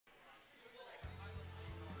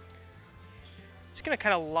Just gonna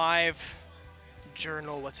kind of live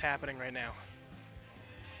journal what's happening right now.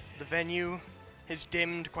 The venue has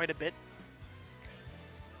dimmed quite a bit.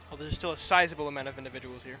 Although there's still a sizable amount of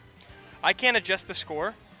individuals here. I can't adjust the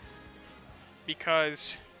score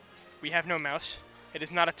because we have no mouse. It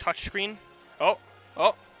is not a touch screen. Oh,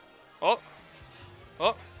 oh, oh,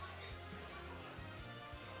 oh.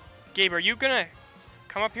 Gabe, are you gonna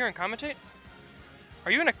come up here and commentate?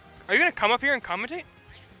 Are you gonna come up here and commentate?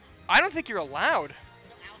 I don't think you're allowed.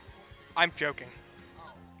 I'm joking.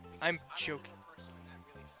 I'm joking.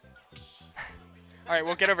 Alright,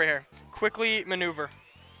 we'll get over here. Quickly maneuver.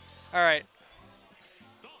 Alright.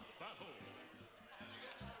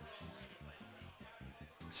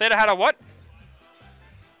 Seda had a what?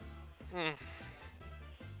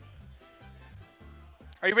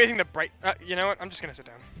 Are you raising the bright... you know what? I'm just gonna sit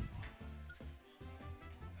down.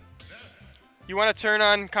 You want to turn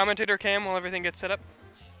on commentator cam while everything gets set up?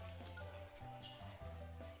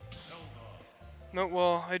 No,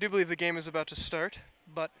 well, I do believe the game is about to start,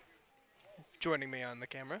 but joining me on the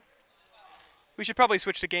camera. We should probably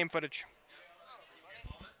switch to game footage.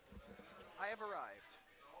 I have arrived.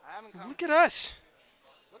 I haven't come. Look at us.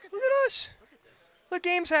 Look at us. Look at this. The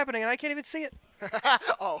game's happening and I can't even see it.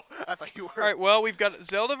 Oh, I thought you were. Alright, well, we've got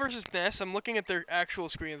Zelda versus Ness. I'm looking at their actual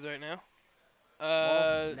screens right now.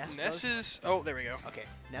 Well, Ness is... Oh, there we go. Okay,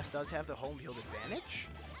 Ness does have the home field advantage,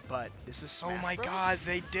 but this is Smash Oh my Bros. god,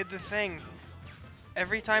 they did the thing.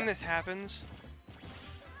 Every time this happens,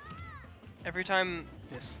 every time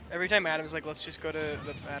Adam's like, let's just go to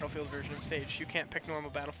the Battlefield version of stage, you can't pick normal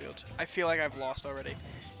Battlefields. I feel like I've lost already.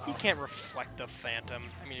 He can't reflect the Phantom.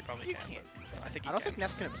 I mean, he probably can, but I think he I don't can. think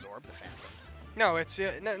Ness can absorb the Phantom. No, it's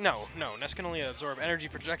no. Ness can only absorb energy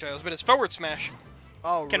projectiles, but his forward smash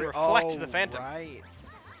Oh, can reflect the Phantom. Right.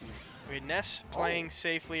 I mean, Ness playing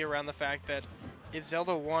safely around the fact that if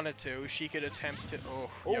Zelda wanted to, she could attempt to. Oh,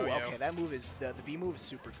 yo-yo. okay, that move is the B move is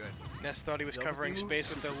super good. Ness thought he was Zelda's covering B-move space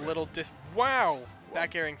with super the good. little Wow!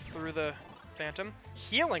 Back airing through the Phantom,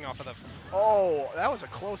 healing off of the. Oh, that was a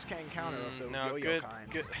close encounter of the No, yo-yo good,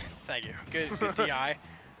 kind. good. Thank you. Good DI.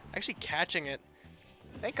 Actually catching it.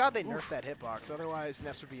 Thank God they nerfed that hitbox. Otherwise,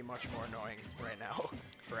 Ness would be much more annoying right now.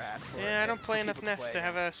 Yeah, I don't play enough Ness to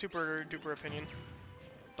have a super duper opinion.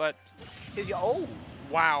 But Oh!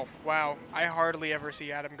 wow. I hardly ever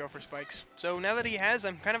see Adam go for spikes. So now that he has,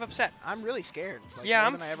 I'm kind of upset. I'm really scared. Like, Yeah, more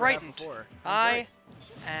I'm than I ever have frightened. before. I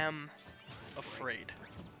am afraid.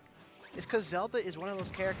 It's because Zelda is one of those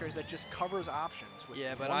characters that just covers options with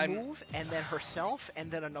one move, and then herself, and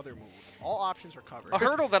then another move. All options are covered. A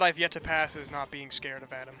hurdle that I've yet to pass is not being scared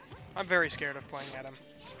of Adam. I'm very scared of playing Adam.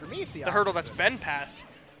 For me, it's the hurdle that's been passed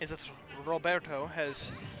is that Roberto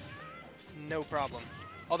has no problem.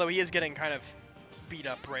 Although he is getting kind of beat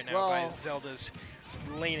up right now by Zelda's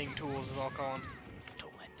laning tools, as I'll call them.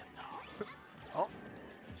 Don't let them know. Oh.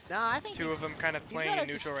 Nah, I think two of them kind of playing in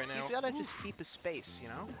neutral right now. He's gotta just keep his space, you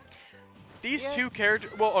know? These two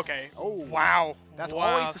characters. Well, okay. Oh. Wow. That's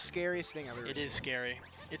always the scariest thing I've ever seen. It is scary.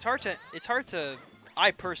 It's hard to. I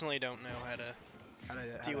personally don't know how to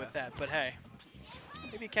deal with that, but hey,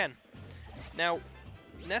 maybe you can. Now,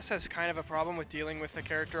 Ness has kind of a problem with dealing with the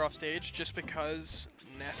character off stage, just because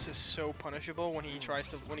Ness is so punishable when he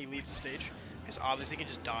leaves the stage. Because obviously he can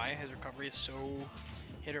just die. His recovery is so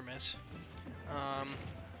hit or miss.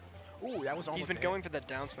 Ooh, that was almost He's been there. going for that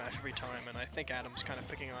down smash every time, and I think Adam's kind of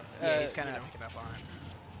picking on it. Yeah, he's kind of picking up on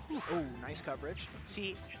it. Oh, nice coverage.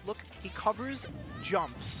 See, look, he covers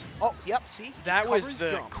jumps. Oh, yep, see? That was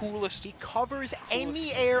the jumps. coolest. He covers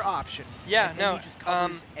any air option. Yeah, and then no, he just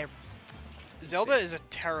covers Zelda is a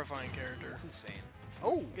terrifying character. That's insane.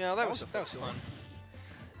 Oh, yeah, that was fun.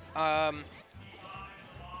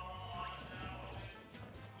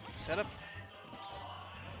 Setup.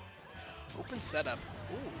 Open setup.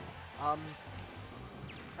 Ooh.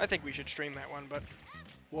 I think we should stream that one, but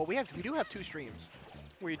well, we do have two streams.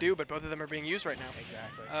 we do, but both of them are being used right now.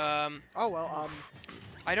 Exactly. Oh well.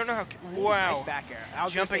 I don't know how. Wow. Nice back air. I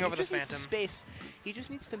was Jumping say, over the Phantom. Space. He just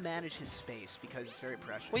needs to manage his space because it's very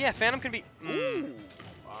precious. Well, yeah, Phantom can be. Ooh.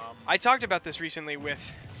 I talked about this recently with.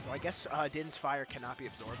 So I guess Din's fire cannot be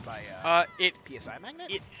absorbed by PSI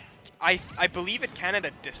magnet. I believe it can at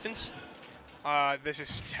a distance. This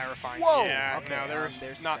is terrifying. Whoa! Yeah, Okay, no,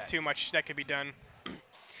 there's not set. too much that could be done.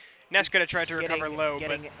 Ness could have tried to recover low,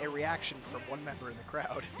 getting a reaction from one member in the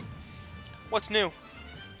crowd. What's new?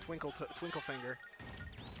 Twinkle finger.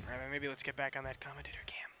 Alright, then maybe let's get back on that commentator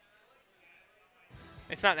cam.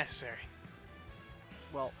 It's not necessary.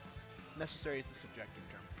 Well, necessary is a subjective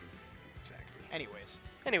term. Exactly.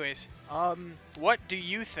 Anyways. What do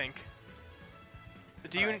you think?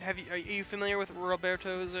 Are Right. you familiar with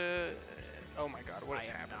Roberto's Oh my God, what is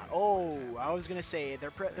happening? Oh, I was gonna say they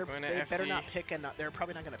better FD. not pick they're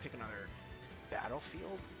probably not gonna pick another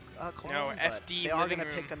Battlefield clone. No, but FD. They are gonna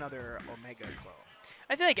room. pick another Omega clone.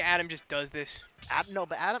 I feel like Adam just does this. No,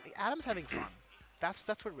 but Adam's having fun. That's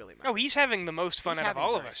what really matters. Oh, he's having the most fun out of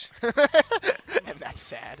all of us. And that's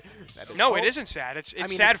sad. That is No, it isn't sad. It's I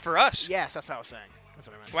mean, sad for us. Yes, that's what I was saying. That's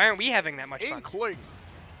what I meant. Why aren't we having that much fun? Inkling.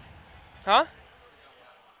 Huh?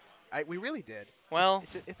 We really did. Well,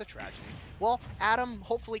 it's a tragedy. Well, Adam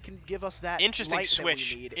hopefully can give us that interesting light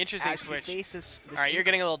switch. that we need Interesting as switch. He faces this all right, you're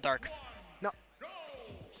getting a little dark. No.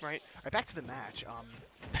 Right. All right, back to the match. All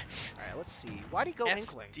right, let's see. Why do you go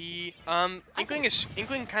Inkling?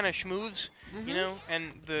 Inkling kind of schmooths, you know,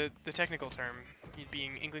 and the technical term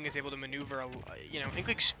being Inkling is able to maneuver,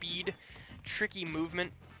 Inkling speed, tricky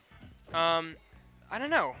movement. I don't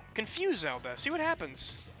know. Confuse Zelda. See what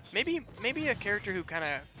happens. Maybe a character who kind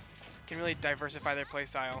of can really diversify their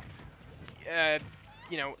playstyle.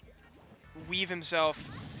 Weave himself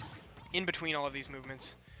in between all of these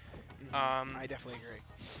movements. I definitely agree.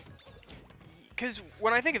 Because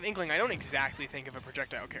when I think of Inkling, I don't exactly think of a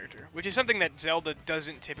projectile character, which is something that Zelda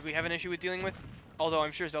doesn't typically have an issue with dealing with, although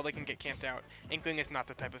I'm sure Zelda can get camped out. Inkling is not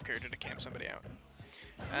the type of character to camp somebody out.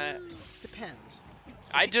 Depends.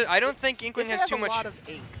 I don't think Inkling has too much... If they have a lot of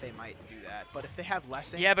ink, they might do that, but if they have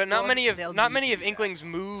less ink... Yeah, but not many of that. Inkling's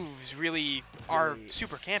moves really are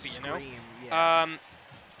super campy, you know? Yeah.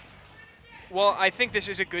 Well, I think this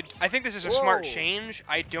is a smart change.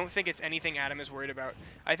 I don't think it's anything Adam is worried about.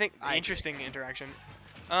 I think interesting interaction.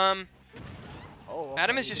 Okay,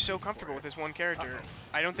 Adam is just so comfortable with this one character.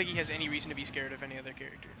 I don't think he has any reason to be scared of any other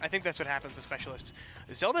character. I think that's what happens with specialists.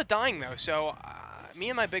 Zelda dying though, so me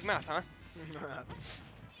and my big mouth, huh?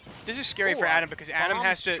 This is scary for Adam because Adam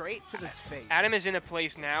has to. Straight to this face. Adam is in a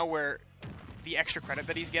place now where the extra credit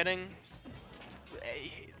that he's getting.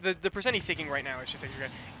 The percent he's taking right now is just extra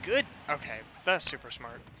credit. Good. Okay, that's super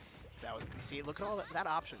smart. That was. See, look at all that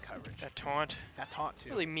option coverage. That taunt. That taunt too.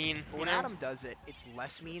 Really mean. But when Adam does it, it's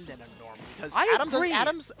less mean than a normal. Because agree.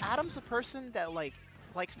 Adam's the person that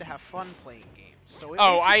likes to have fun playing games. So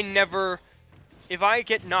I never. If I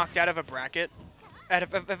get knocked out of a bracket,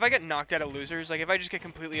 if I get knocked out of losers, like if I just get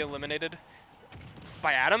completely eliminated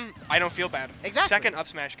by Adam, I don't feel bad. Exactly. Second up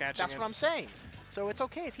smash catching. That's what I'm saying. So it's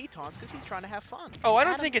okay if he taunts because he's trying to have fun. Oh, I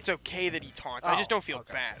don't think it's okay that he taunts. I just don't feel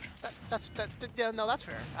bad. No, that's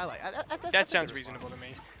fair. I like that. Sounds reasonable to me.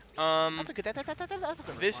 That's a good. That's a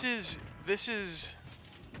good. This is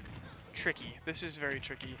tricky. This is very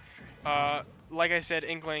tricky. Like I said,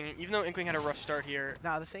 Inkling. Even though Inkling had a rough start here.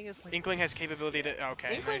 Nah, the thing is, Inkling has capability to.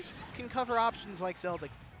 Okay, Inkling nice. Can cover options like Zelda,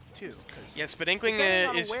 too. Yes, but Inkling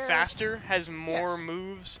is faster, has more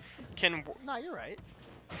moves, can. No, you're right.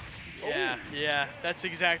 Yeah, that's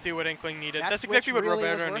exactly what Inkling needed. That's exactly what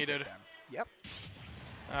Roberto needed. Yep.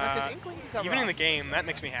 Even in the game, that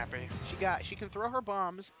makes me happy. She can throw her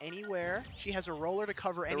bombs anywhere. She has a roller to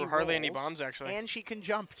cover any. There were hardly any bombs actually. And she can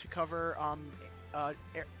jump to cover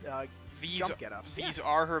jump get-ups. These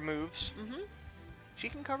are her moves. She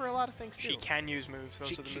can cover a lot of things too. She can use moves.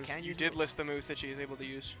 Those are the moves. You did list the moves that she is able to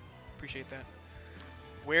use. Appreciate that.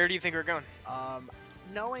 Where do you think we're going?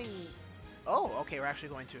 Knowing. Oh, okay. We're actually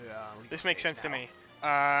going to. This makes sense to me.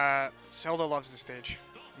 Zelda loves the stage.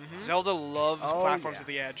 Zelda loves platforms at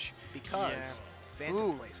the edge. Because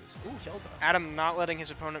Phantom places. Ooh, Hilda. Adam not letting his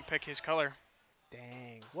opponent pick his color.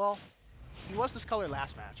 Dang. Well, he was this color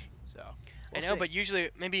last match, so. I know, but usually,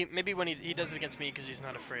 maybe when he does it against me because he's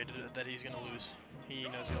not afraid that he's gonna lose. He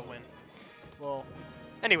knows he'll win. Well.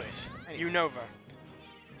 Anyways, Unova.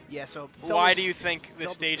 Yeah. So. Why do you think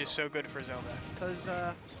this stage is so good for Zelda?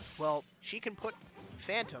 Because well, she can put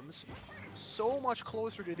phantoms so much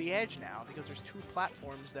closer to the edge now because there's two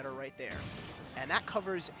platforms that are right there, and that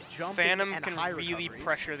covers jumping and high recoveries. Phantom can really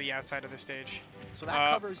pressure the outside of the stage. So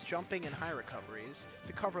that covers jumping and high recoveries.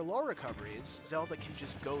 To cover low recoveries, Zelda can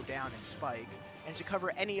just go down and spike, and to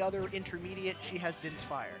cover any other intermediate, she has Din's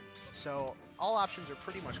Fire. So all options are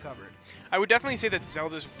pretty much covered. I would definitely say that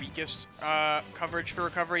Zelda's weakest coverage for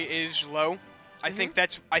recovery is low. I think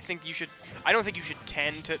you should. I don't think you should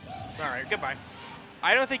tend to. All right, goodbye.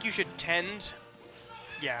 I don't think you should tend.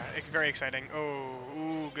 Yeah, it's very exciting. Oh,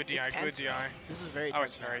 ooh, good DI, good DI. This is very. Tense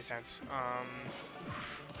it's very tense.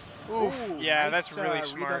 Ooh, yeah, nice, that's really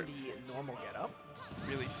smart. The normal get-up.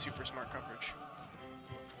 Really super smart coverage.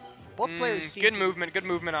 Both players. Good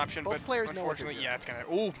movement option. Both but players unfortunately, know yeah, it's gonna.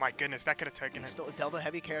 Oh my goodness, that could have taken it. Still a Zelda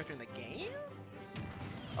heavy character in the game.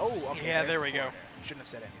 Oh, okay. Yeah, there we go. Shouldn't have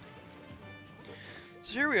said anything.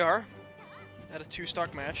 So here we are, at a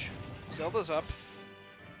 2-stock match. Zelda's up.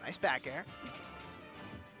 Nice back air.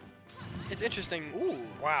 It's interesting. Ooh.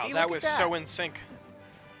 Wow, see, that look was at so in sync.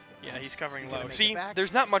 Yeah, he's covering He's gonna low. make it See, back.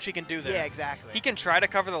 there's not much he can do there. Yeah, exactly. He can try to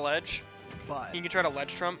cover the ledge. But He can try to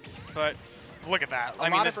ledge trump, but look at that. a I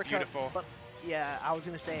mean, lot that's of beautiful. But yeah, I was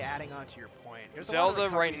gonna say, adding on to your point, there's a lot of Zelda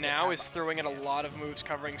right recoveries that now have- is throwing in a lot of moves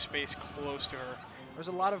covering space close to her. There's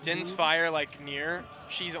a lot of Din's moves. fire like near.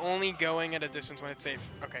 She's only going at a distance when it's safe.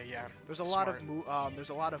 Okay, yeah. There's a lot of there's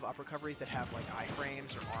a lot of up recoveries that have like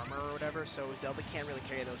iframes or armor or whatever, so Zelda can't really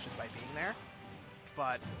carry those just by being there.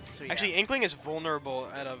 But so yeah. Actually, Inkling is vulnerable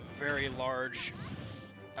at a very large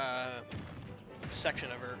section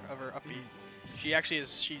of her up B. She's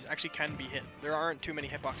actually can be hit. There aren't too many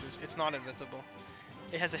hitboxes. It's not invincible.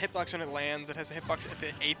 It has a hitbox when it lands. It has a hitbox at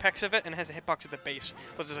the apex of it, and it has a hitbox at the base.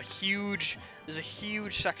 But there's a huge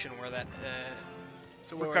section where that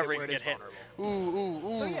recovery where can it get is hit.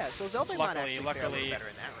 vulnerable. Ooh. So yeah, so Zelda might actually fare a little Luckily, better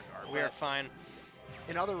in that regard. we are but fine.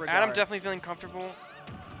 in other regards, Adam's definitely feeling comfortable.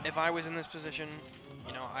 If I was in this position,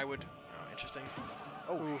 you know, I would. Oh, interesting.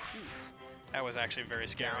 Oh, Oof. That was actually very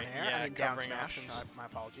scary. down air. Yeah, I mean, down covering smash. options. My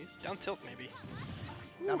apologies. Down tilt maybe.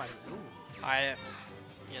 That might have,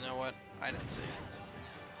 ooh. You know what? I didn't see.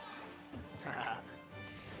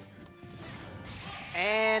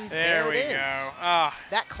 And There we it is. go. Ah,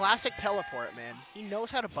 That classic teleport, man. He knows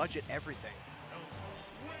how to budget everything.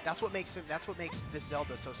 That's what makes this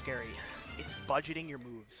Zelda so scary. It's budgeting your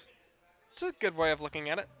moves. it's a good way of looking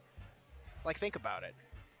at it. Like, think about it.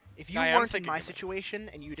 If you I am weren't in thinking my about it. situation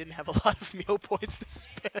and you didn't have a lot of meal points to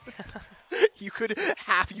spend,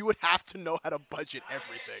 you would have to know how to budget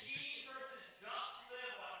everything.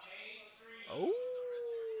 Oh.